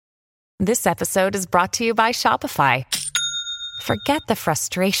This episode is brought to you by Shopify. Forget the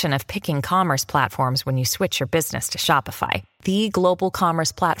frustration of picking commerce platforms when you switch your business to Shopify, the global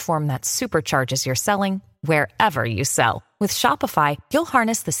commerce platform that supercharges your selling wherever you sell. With Shopify, you'll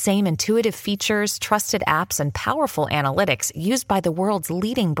harness the same intuitive features, trusted apps, and powerful analytics used by the world's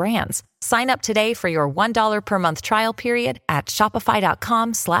leading brands. Sign up today for your $1 per month trial period at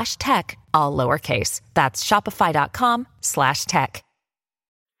shopify.com/tech, all lowercase. That's shopify.com/tech.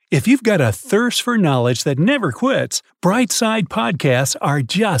 If you've got a thirst for knowledge that never quits, Brightside Podcasts are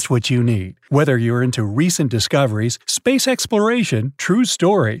just what you need. Whether you're into recent discoveries, space exploration, true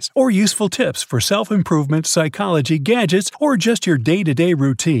stories, or useful tips for self-improvement, psychology, gadgets, or just your day-to-day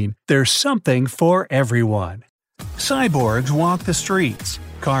routine, there's something for everyone. Cyborgs walk the streets.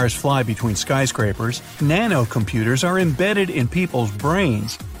 Cars fly between skyscrapers. Nanocomputers are embedded in people's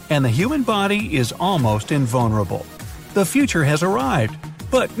brains. And the human body is almost invulnerable. The future has arrived.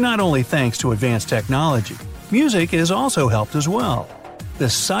 But not only thanks to advanced technology, music has also helped as well. The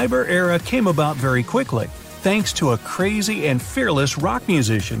cyber era came about very quickly, thanks to a crazy and fearless rock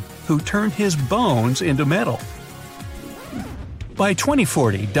musician who turned his bones into metal. By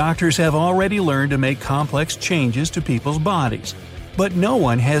 2040, doctors have already learned to make complex changes to people's bodies, but no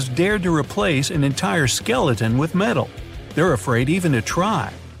one has dared to replace an entire skeleton with metal. They're afraid even to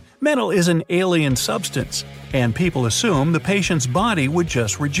try. Metal is an alien substance, and people assume the patient's body would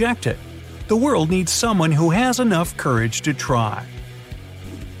just reject it. The world needs someone who has enough courage to try.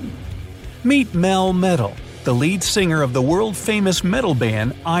 Meet Mel Metal, the lead singer of the world-famous metal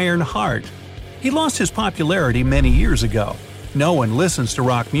band Iron Heart. He lost his popularity many years ago. No one listens to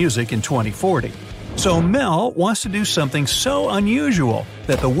rock music in 2040. So Mel wants to do something so unusual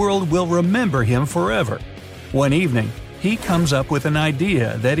that the world will remember him forever. One evening, he comes up with an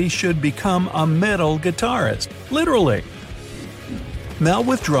idea that he should become a metal guitarist, literally. Mel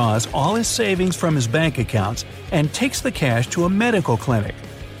withdraws all his savings from his bank accounts and takes the cash to a medical clinic.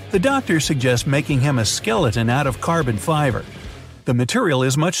 The doctor suggests making him a skeleton out of carbon fiber. The material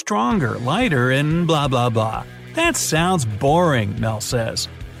is much stronger, lighter, and blah blah blah. That sounds boring, Mel says.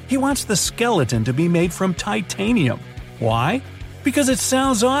 He wants the skeleton to be made from titanium. Why? Because it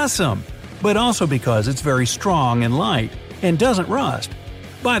sounds awesome, but also because it's very strong and light, and doesn't rust.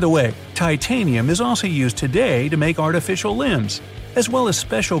 By the way, titanium is also used today to make artificial limbs, as well as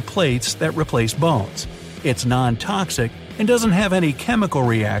special plates that replace bones. It's non-toxic and doesn't have any chemical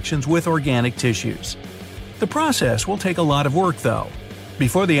reactions with organic tissues. The process will take a lot of work though.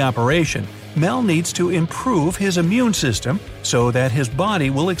 Before the operation, Mel needs to improve his immune system so that his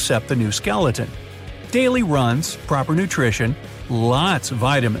body will accept the new skeleton. Daily runs, proper nutrition, lots of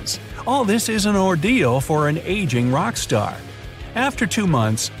vitamins. All this is an ordeal for an aging rock star. After 2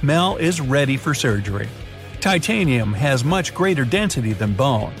 months, Mel is ready for surgery. Titanium has much greater density than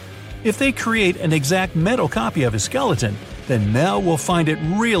bone. If they create an exact metal copy of his skeleton, then Mel will find it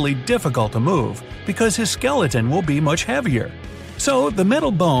really difficult to move because his skeleton will be much heavier. So the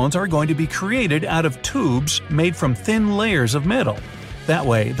metal bones are going to be created out of tubes made from thin layers of metal. That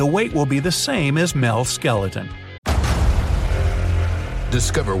way, the weight will be the same as Mel's skeleton.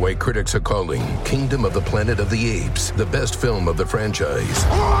 Discover why critics are calling Kingdom of the Planet of the Apes the best film of the franchise.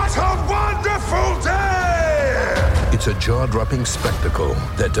 What a wonderful day! It's a jaw-dropping spectacle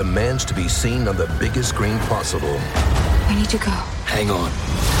that demands to be seen on the biggest screen possible. We need to go. Hang on.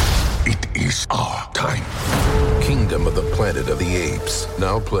 It is our time. Kingdom of the Planet of the Apes.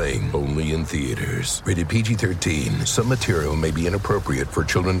 Now playing only in theaters. Rated PG-13. Some material may be inappropriate for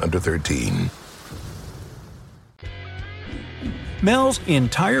children under 13. Mel's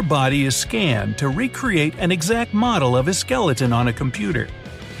entire body is scanned to recreate an exact model of his skeleton on a computer.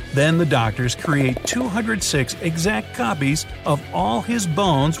 Then the doctors create 206 exact copies of all his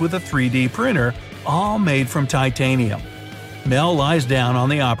bones with a 3D printer, all made from titanium. Mel lies down on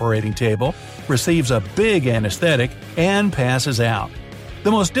the operating table, receives a big anesthetic, and passes out.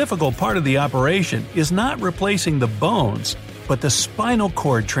 The most difficult part of the operation is not replacing the bones, but the spinal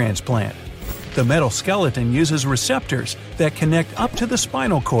cord transplant. The metal skeleton uses receptors that connect up to the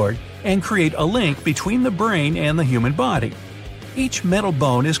spinal cord and create a link between the brain and the human body. Each metal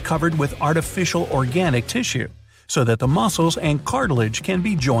bone is covered with artificial organic tissue, so that the muscles and cartilage can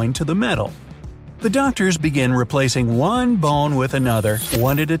be joined to the metal. The doctors begin replacing one bone with another,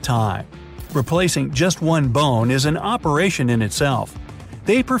 one at a time. Replacing just one bone is an operation in itself.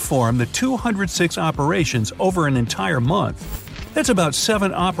 They perform the 206 operations over an entire month. That's about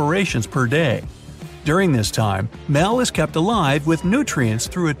 7 operations per day. During this time, Mel is kept alive with nutrients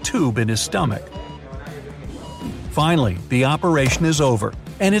through a tube in his stomach. Finally, the operation is over,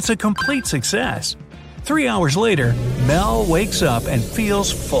 and it's a complete success. 3 hours later, Mel wakes up and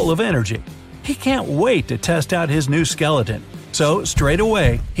feels full of energy. He can't wait to test out his new skeleton, so straight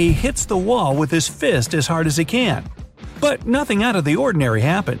away he hits the wall with his fist as hard as he can. But nothing out of the ordinary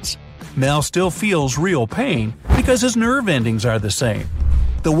happens. Mel still feels real pain because his nerve endings are the same.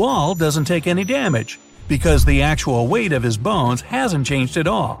 The wall doesn't take any damage because the actual weight of his bones hasn't changed at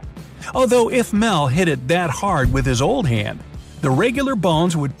all. Although if Mel hit it that hard with his old hand, the regular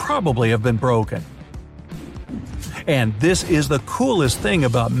bones would probably have been broken. And this is the coolest thing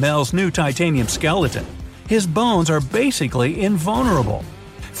about Mel's new titanium skeleton. His bones are basically invulnerable.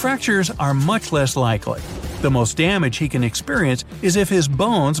 Fractures are much less likely. The most damage he can experience is if his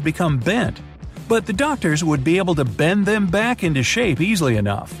bones become bent. But the doctors would be able to bend them back into shape easily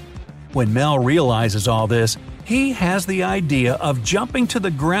enough. When Mel realizes all this, he has the idea of jumping to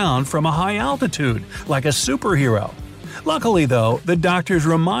the ground from a high altitude, like a superhero. Luckily though, the doctors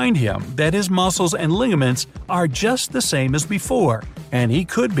remind him that his muscles and ligaments are just the same as before, and he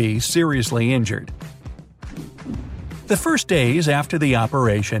could be seriously injured. The first days after the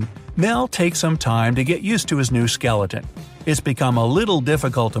operation, Mel takes some time to get used to his new skeleton. It's become a little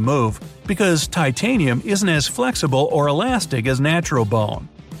difficult to move because titanium isn't as flexible or elastic as natural bone.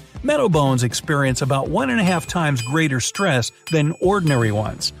 Metal bones experience about 1.5 times greater stress than ordinary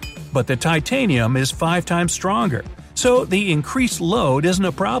ones, but the titanium is 5 times stronger, so the increased load isn't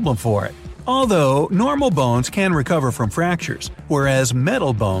a problem for it. Although normal bones can recover from fractures, whereas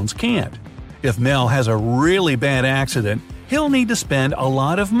metal bones can't. If Mel has a really bad accident, he'll need to spend a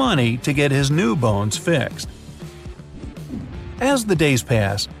lot of money to get his new bones fixed. As the days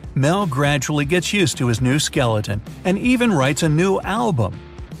pass, Mel gradually gets used to his new skeleton and even writes a new album.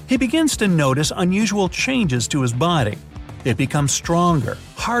 He begins to notice unusual changes to his body. It becomes stronger,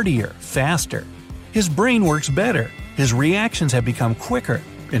 hardier, faster. His brain works better. His reactions have become quicker.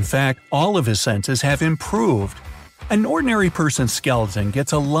 In fact, all of his senses have improved. An ordinary person's skeleton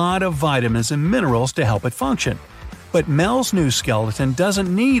gets a lot of vitamins and minerals to help it function. But Mel's new skeleton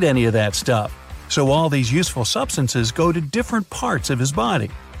doesn't need any of that stuff, so all these useful substances go to different parts of his body.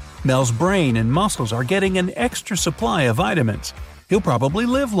 Mel's brain and muscles are getting an extra supply of vitamins. He'll probably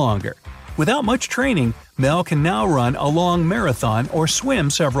live longer. Without much training, Mel can now run a long marathon or swim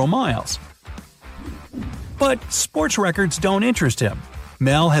several miles. But sports records don't interest him.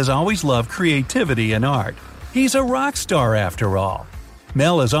 Mel has always loved creativity and art. He's a rock star after all.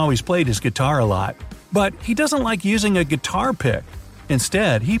 Mel has always played his guitar a lot, but he doesn't like using a guitar pick.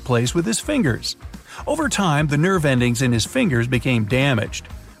 Instead, he plays with his fingers. Over time, the nerve endings in his fingers became damaged.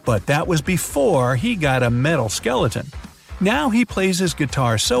 But that was before he got a metal skeleton. Now he plays his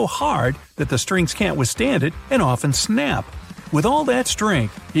guitar so hard that the strings can't withstand it and often snap. With all that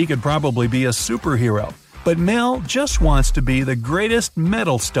strength, he could probably be a superhero. But Mel just wants to be the greatest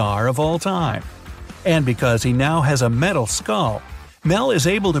metal star of all time. And because he now has a metal skull, Mel is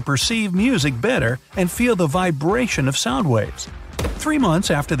able to perceive music better and feel the vibration of sound waves. 3 months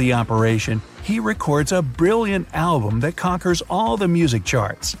after the operation, he records a brilliant album that conquers all the music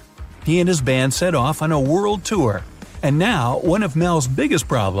charts. He and his band set off on a world tour, and now one of Mel's biggest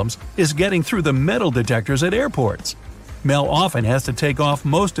problems is getting through the metal detectors at airports. Mel often has to take off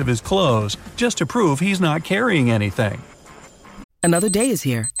most of his clothes just to prove he's not carrying anything. Another day is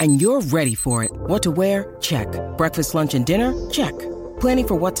here, and you're ready for it. What to wear? Check. Breakfast, lunch, and dinner? Check. Planning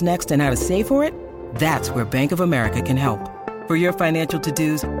for what's next and how to save for it? That's where Bank of America can help. For your financial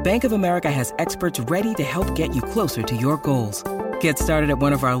to-dos, Bank of America has experts ready to help get you closer to your goals. Get started at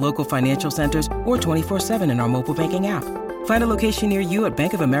one of our local financial centers or 24/7 in our mobile banking app. Find a location near you at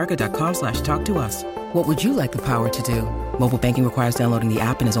bankofamerica.com/talktous. What would you like the power to do? Mobile banking requires downloading the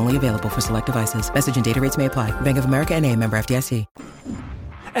app and is only available for select devices. Message and data rates may apply. Bank of America N.A., member FDIC.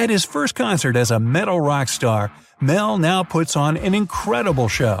 At his first concert as a metal rock star, Mel now puts on an incredible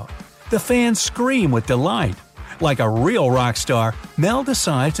show. The fans scream with delight. Like a real rock star, Mel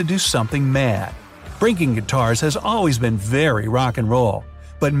decides to do something mad. Breaking guitars has always been very rock and roll,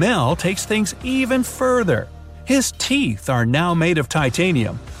 but Mel takes things even further. His teeth are now made of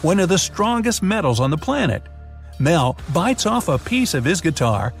titanium, one of the strongest metals on the planet. Mel bites off a piece of his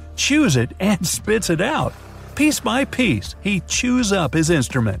guitar, chews it, and spits it out. Piece by piece, he chews up his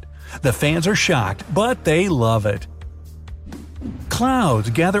instrument. The fans are shocked, but they love it. Clouds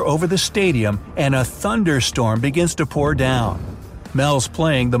gather over the stadium and a thunderstorm begins to pour down. Mel's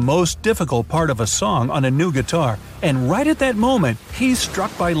playing the most difficult part of a song on a new guitar, and right at that moment, he's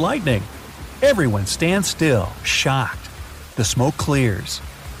struck by lightning. Everyone stands still, shocked. The smoke clears.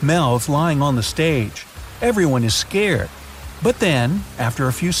 Mel's lying on the stage. Everyone is scared. But then, after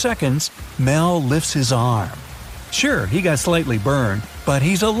a few seconds, Mel lifts his arm. Sure, he got slightly burned, but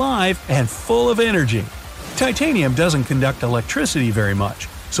he's alive and full of energy. Titanium doesn't conduct electricity very much,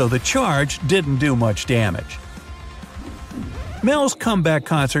 so the charge didn't do much damage. Mel's comeback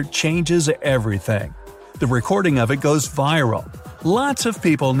concert changes everything. The recording of it goes viral. Lots of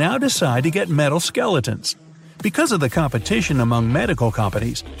people now decide to get metal skeletons. Because of the competition among medical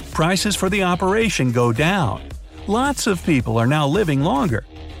companies, prices for the operation go down. Lots of people are now living longer.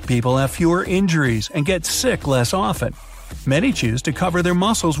 People have fewer injuries and get sick less often. Many choose to cover their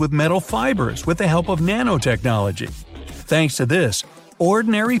muscles with metal fibers with the help of nanotechnology. Thanks to this,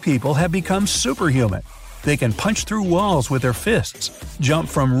 ordinary people have become superhuman. They can punch through walls with their fists, jump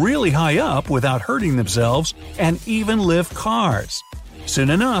from really high up without hurting themselves, and even lift cars. Soon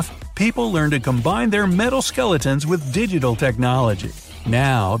enough, people learn to combine their metal skeletons with digital technology.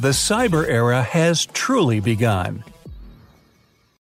 Now, the cyber era has truly begun.